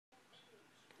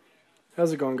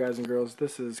How's it going, guys and girls?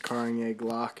 This is Carring Egg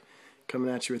Lock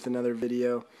coming at you with another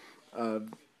video of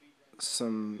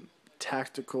some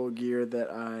tactical gear that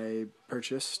I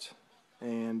purchased.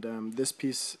 And this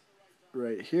piece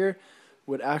right here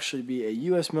would actually be a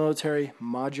U.S. military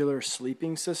modular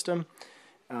sleeping system.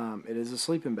 It is a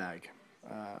sleeping bag.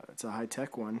 It's a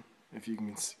high-tech one. If you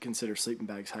can consider sleeping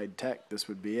bags high-tech, this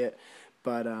would be it.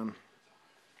 But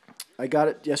I got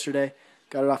it yesterday.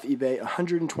 Got it off eBay,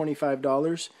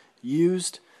 $125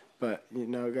 used. But you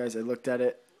know, guys, I looked at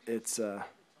it. It's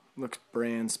looks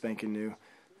brand spanking new.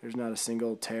 There's not a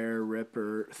single tear, rip,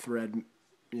 or thread,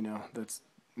 you know, that's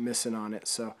missing on it.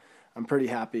 So I'm pretty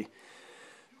happy.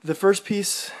 The first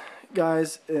piece,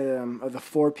 guys, of the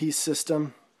 4-piece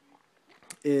system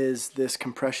is this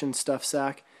compression stuff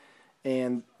sack,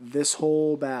 and this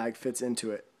whole bag fits into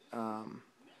it.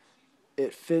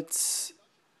 It fits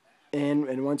in,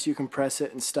 and once you compress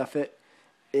it and stuff it,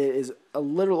 it is a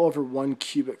little over 1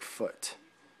 cubic foot,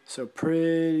 so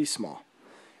pretty small.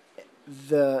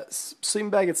 The sleeping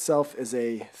bag itself is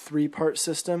a 3-part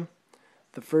system.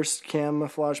 The first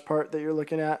camouflage part that you're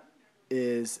looking at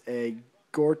is a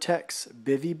Gore-Tex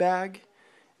bivy bag,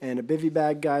 and a bivy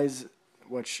bag, guys,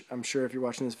 which I'm sure if you're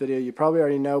watching this video you probably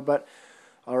already know, but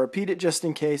I'll repeat it just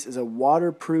in case, is a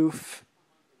waterproof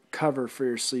cover for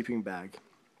your sleeping bag.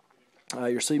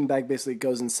 Your sleeping bag basically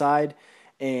goes inside,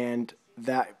 and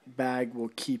that bag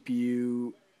will keep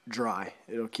you dry.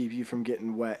 It'll keep you from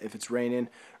getting wet if it's raining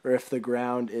or if the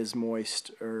ground is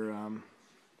moist or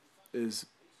is,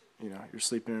 you know, you're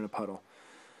sleeping in a puddle.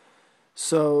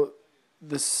 So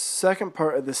the second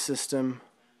part of the system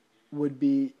would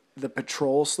be the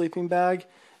patrol sleeping bag,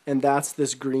 and that's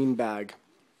this green bag.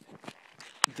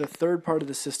 The third part of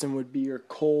the system would be your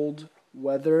cold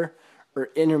weather or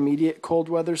intermediate cold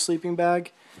weather sleeping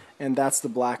bag, and that's the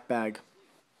black bag.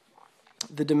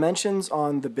 The dimensions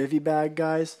on the bivy bag,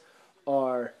 guys,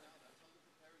 are,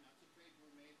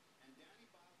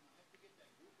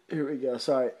 here we go,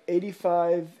 sorry,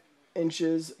 85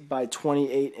 inches by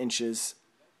 28 inches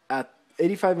at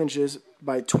 85 inches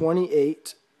by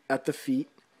 28 at the feet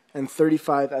and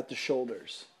 35 at the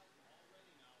shoulders.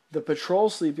 The patrol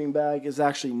sleeping bag is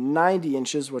actually 90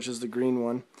 inches, which is the green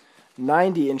one,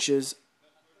 90 inches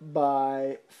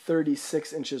by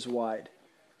 36 inches wide,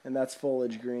 and that's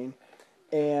foliage green.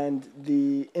 And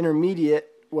the intermediate,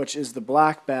 which is the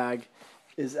black bag,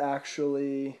 is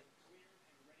actually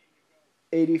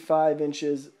 85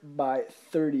 inches by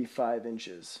 35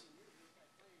 inches.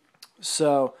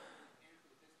 So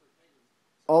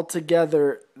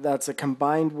altogether, that's a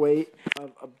combined weight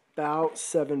of about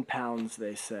 7 pounds,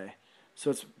 they say.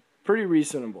 So it's pretty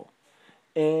reasonable.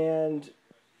 And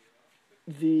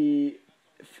the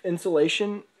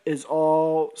insulation is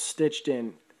all stitched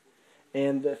in.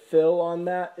 And the fill on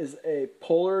that is a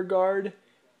Polar Guard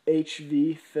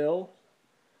HV fill.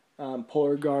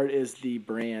 Polar Guard is the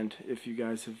brand, if you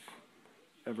guys have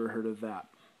ever heard of that.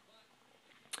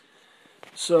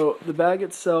 So the bag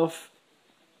itself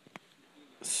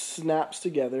snaps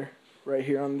together right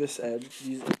here on this edge.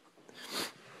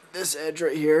 This edge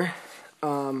right here.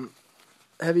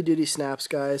 Heavy duty snaps,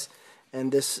 guys. And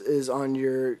this is on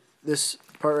your, this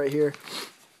part right here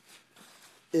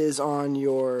is on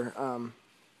your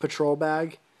patrol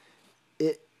bag.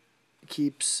 It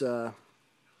keeps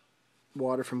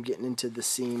water from getting into the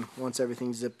seam once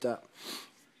everything's zipped up.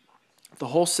 The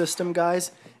whole system,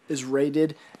 guys, is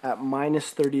rated at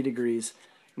minus 30 degrees.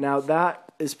 Now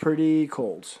that is pretty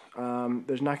cold.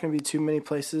 There's not going to be too many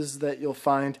places that you'll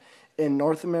find in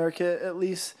North America, at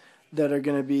least, that are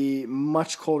going to be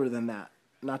much colder than that.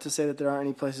 Not to say that there aren't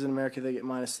any places in America that get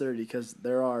minus 30, because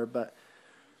there are, but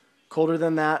colder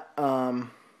than that,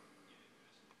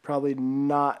 probably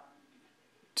not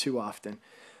too often.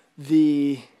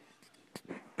 The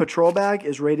patrol bag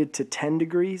is rated to 10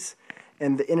 degrees,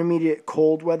 and the intermediate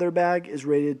cold weather bag is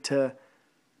rated to,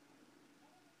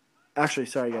 actually,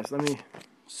 sorry guys, let me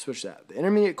switch that. The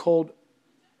intermediate cold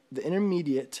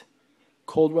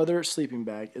weather sleeping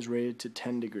bag is rated to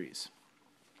 10 degrees.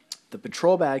 The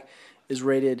patrol bag is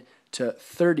rated to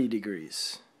 30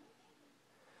 degrees.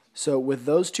 So with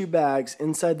those two bags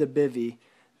inside the bivy,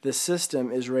 the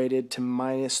system is rated to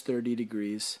minus 30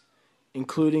 degrees,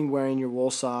 including wearing your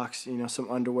wool socks, you know, some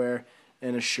underwear,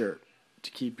 and a shirt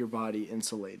to keep your body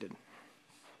insulated.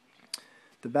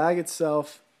 The bag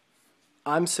itself,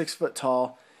 I'm 6 foot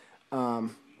tall,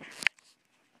 and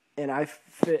I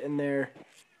fit in there,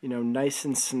 you know, nice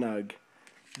and snug.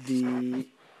 The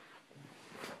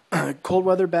cold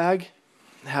weather bag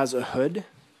has a hood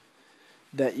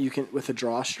that you can, with a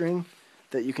drawstring,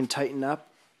 that you can tighten up,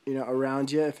 you know,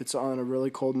 around you if it's on a really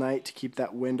cold night to keep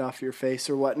that wind off your face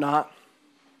or whatnot.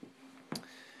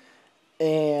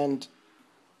 And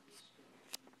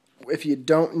if you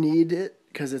don't need it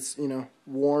because it's, you know,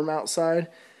 warm outside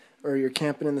or you're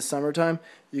camping in the summertime,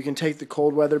 you can take the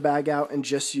cold weather bag out and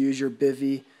just use your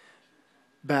bivy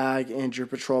bag and your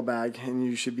patrol bag, and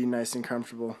you should be nice and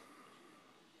comfortable.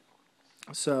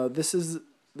 So this is,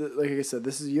 like I said,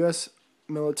 this is U.S.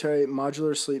 military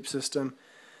modular sleep system.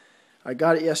 I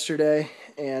got it yesterday,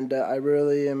 and I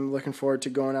really am looking forward to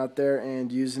going out there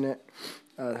and using it,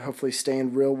 hopefully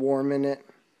staying real warm in it.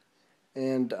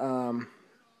 And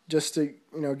just to,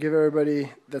 you know, give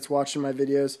everybody that's watching my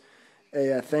videos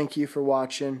a thank you for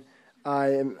watching.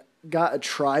 I got a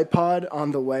tripod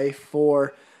on the way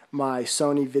for my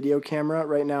Sony video camera.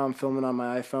 Right now I'm filming on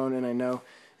my iPhone, and I know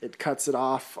it cuts it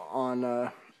off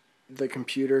on the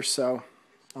computer, so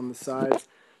on the side.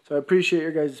 So I appreciate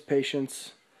your guys'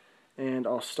 patience, and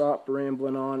I'll stop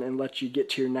rambling on and let you get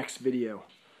to your next video.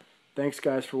 Thanks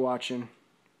guys for watching.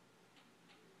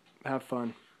 Have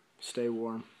fun. Stay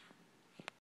warm.